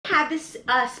have this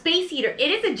space heater.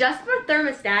 It is adjustable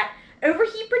thermostat,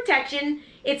 overheat protection.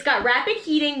 It's got rapid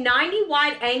heating, 90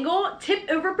 wide angle, tip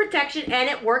over protection, and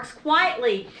it works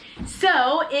quietly.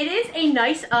 So it is a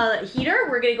nice heater.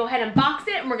 We're gonna go ahead and box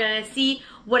it, and we're gonna see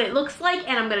what it looks like,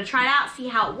 and I'm gonna try it out, see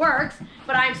how it works.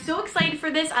 But I'm so excited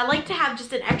for this. I like to have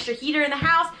just an extra heater in the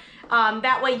house.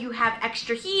 That way you have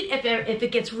extra heat. If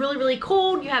it gets really, really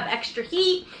cold, you have extra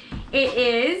heat. It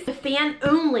is the fan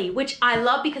only, which I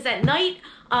love because at night,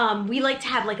 we like to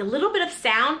have like a little bit of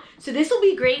sound. So this will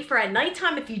be great for at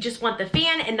nighttime if you just want the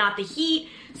fan and not the heat.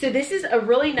 So this is a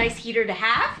really nice heater to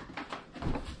have.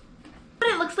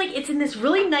 It looks like it's in this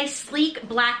really nice sleek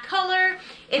black color.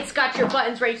 It's got your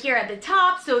buttons right here at the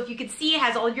top, so if you can see, it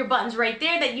has all your buttons right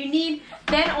there that you need.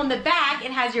 Then on the back,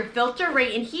 it has your filter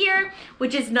right in here,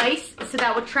 which is nice, so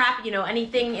that would trap, you know,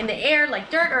 anything in the air like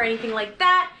dirt or anything like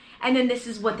that. And then this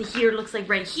is what the heater looks like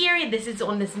right here. This is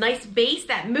on this nice base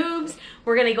that moves.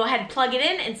 We're gonna go ahead and plug it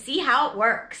in and see how it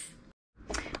works.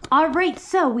 All right,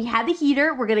 so we have the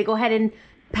heater. We're gonna go ahead and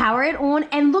power it on,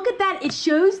 and look at that, it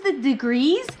shows the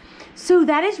degrees. So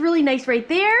that is really nice right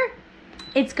there.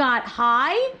 It's got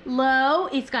high, low,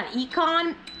 it's got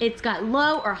econ, it's got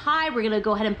low or high. We're gonna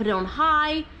go ahead and put it on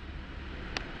high.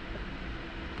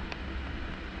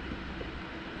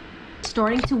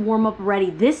 Starting to warm up already.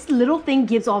 This little thing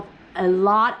gives off a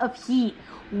lot of heat.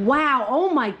 Wow, oh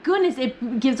my goodness,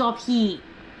 it gives off heat.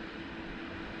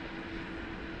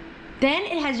 Then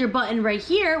it has your button right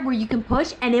here where you can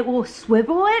push and it will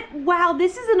swivel it. Wow,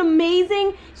 this is an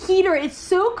amazing heater. It's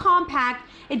so compact.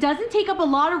 It doesn't take up a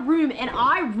lot of room, and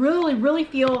I really, really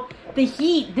feel the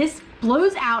heat. This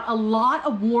blows out a lot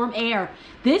of warm air.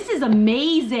 This is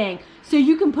amazing. So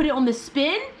you can put it on the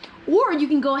spin, or you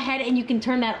can go ahead and you can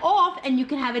turn that off and you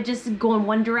can have it just go in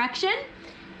one direction.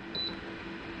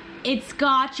 It's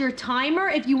got your timer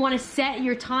if you want to set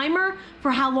your timer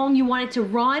for how long you want it to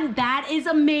run. That is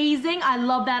amazing. I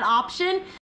love that option.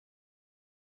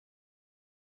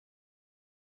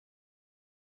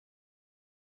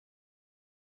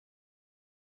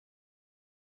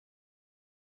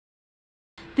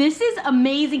 This is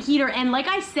amazing heater, and like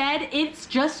I said, it's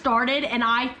just started and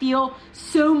I feel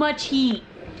so much heat.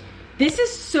 This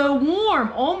is so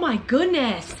warm. Oh my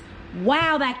goodness.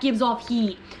 Wow, that gives off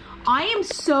heat. I am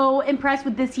so impressed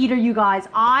with this heater, you guys.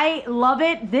 I love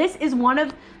it. This is one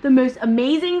of the most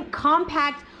amazing,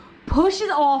 compact,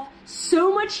 pushes off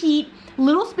so much heat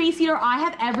little space heater I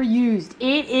have ever used.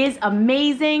 It is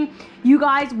amazing. You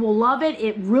guys will love it.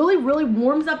 It really, really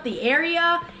warms up the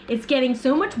area. It's getting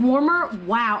so much warmer.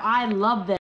 Wow, I love this.